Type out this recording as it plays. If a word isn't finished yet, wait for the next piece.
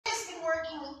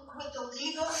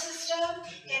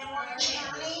Orange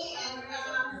County, and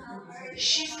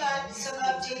she's got some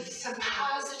updates, some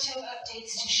positive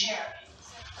updates to share.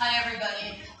 Hi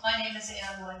everybody, my name is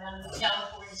Ann Wood, I'm with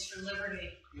Californians for Liberty.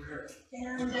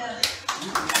 And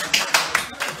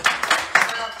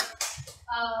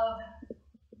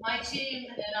my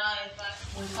team and I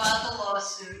filed a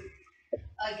lawsuit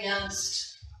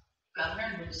against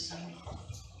Governor Newsom,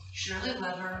 Shirley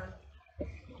Weber,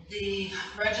 the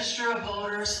Register of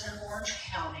Voters in Orange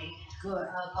County,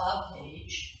 Bob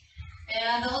Page,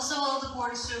 and also all the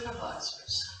Board of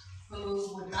Supervisors, who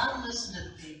would not listen to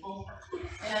the people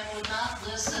and would not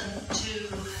listen to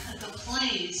the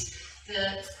pleas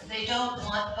that they don't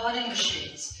want voting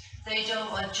machines. They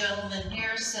don't want, gentlemen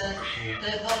here said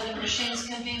that voting machines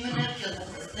can be manipulated.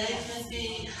 They can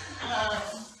be,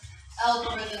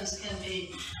 algorithms can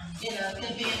be,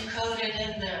 can be encoded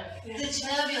in there. The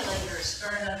tabulators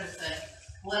are another thing.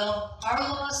 Well, our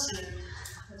lawsuit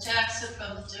attacks it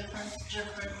from a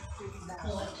different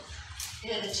point.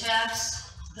 It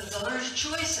attacks the Voters'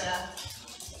 Choice Act,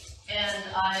 and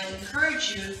I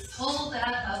encourage you to pull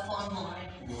that up online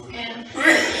and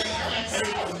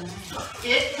see.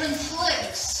 It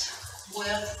conflicts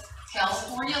with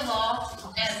California law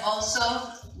and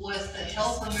also with the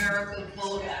Help America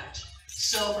Vote Act,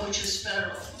 which is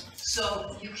federal.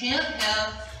 So you can't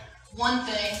have one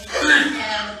thing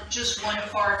and just one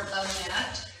part of an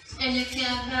act, and you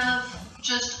can't have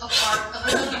just a part of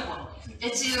another one.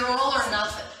 It's either all or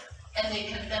nothing, and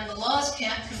the laws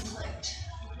can't conflict.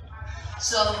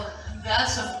 So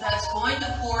that's going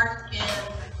to court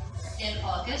in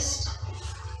August.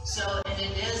 So, and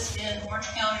it is in Orange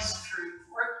County Superior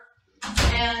Court,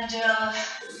 and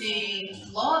the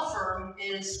law firm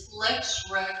is Lex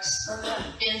Rex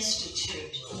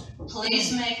Institute.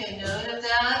 Please make a note of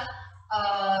that.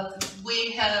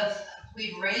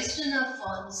 We've raised enough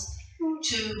funds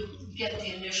to get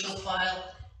the initial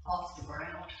file off the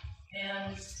ground,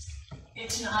 and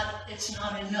it's not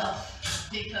enough,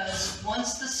 because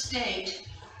once the state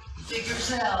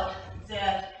figures out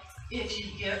that if you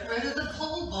get rid of the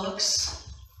poll books,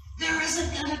 there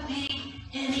isn't going to be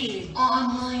any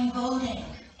online voting.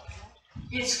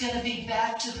 It's going to be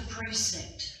back to the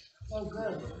precinct. Oh,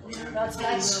 good. That's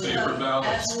what we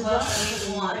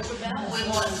want. We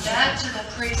want back to the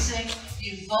precinct.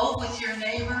 You vote with your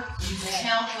neighbor, you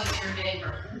count with your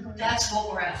neighbor. That's what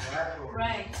we're after.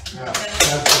 Right. Okay.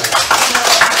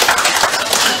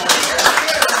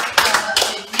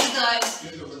 If you guys,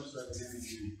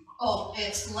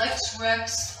 it's Lex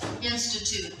Rex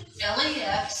Institute,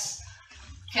 LEX,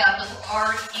 capital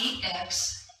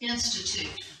REX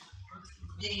Institute.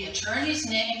 The attorney's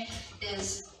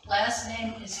last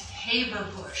name is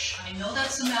Haberbush. I know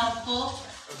that's a mouthful.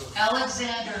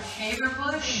 Alexander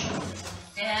Haberbush.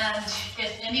 And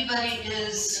if anybody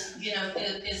is,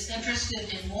 is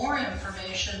interested in more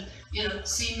information,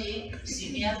 see me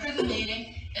after the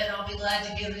meeting, and I'll be glad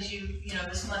to give you,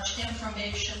 as much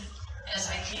information as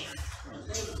I can.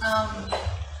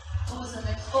 What was the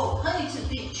next? Oh, Huntington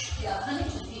Beach. Yeah,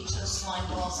 Huntington Beach, those slime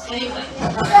balls. Anyway,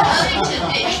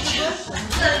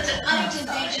 Huntington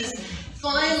Beach is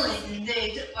finally,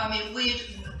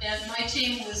 and my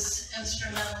team was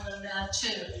instrumental in that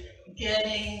too,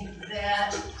 getting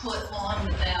that put on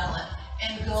the ballot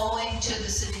and going to the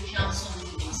city council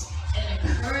meetings and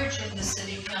encouraging the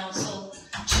city council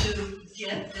to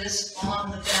get this on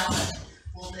the ballot.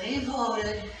 Well, they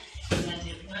voted and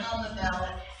it went on the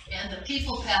ballot, and the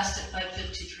people passed it by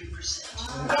 53%.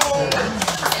 And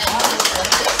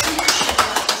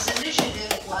this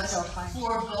initiative was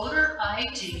for voter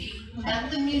ID at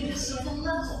the municipal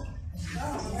level.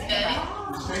 Okay?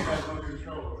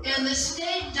 And the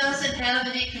state doesn't have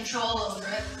any control over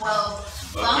it. Well,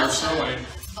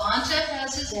 Bonta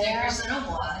has his fingers in a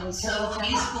wad, so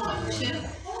he's going to.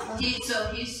 He's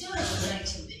suing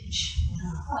Huntington Beach.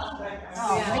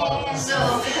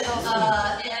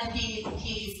 And they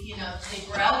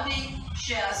browbeat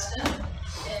Shasta,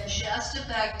 and Shasta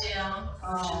backed down,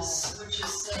 which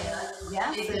is sad.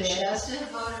 Because Shasta had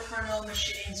voted for no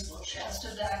machines. Well,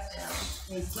 Shasta backed down.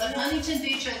 But Huntington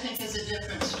Beach, I think, is a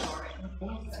different story.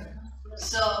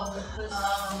 So,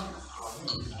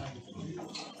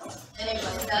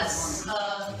 anyway, that's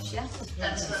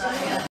what I have.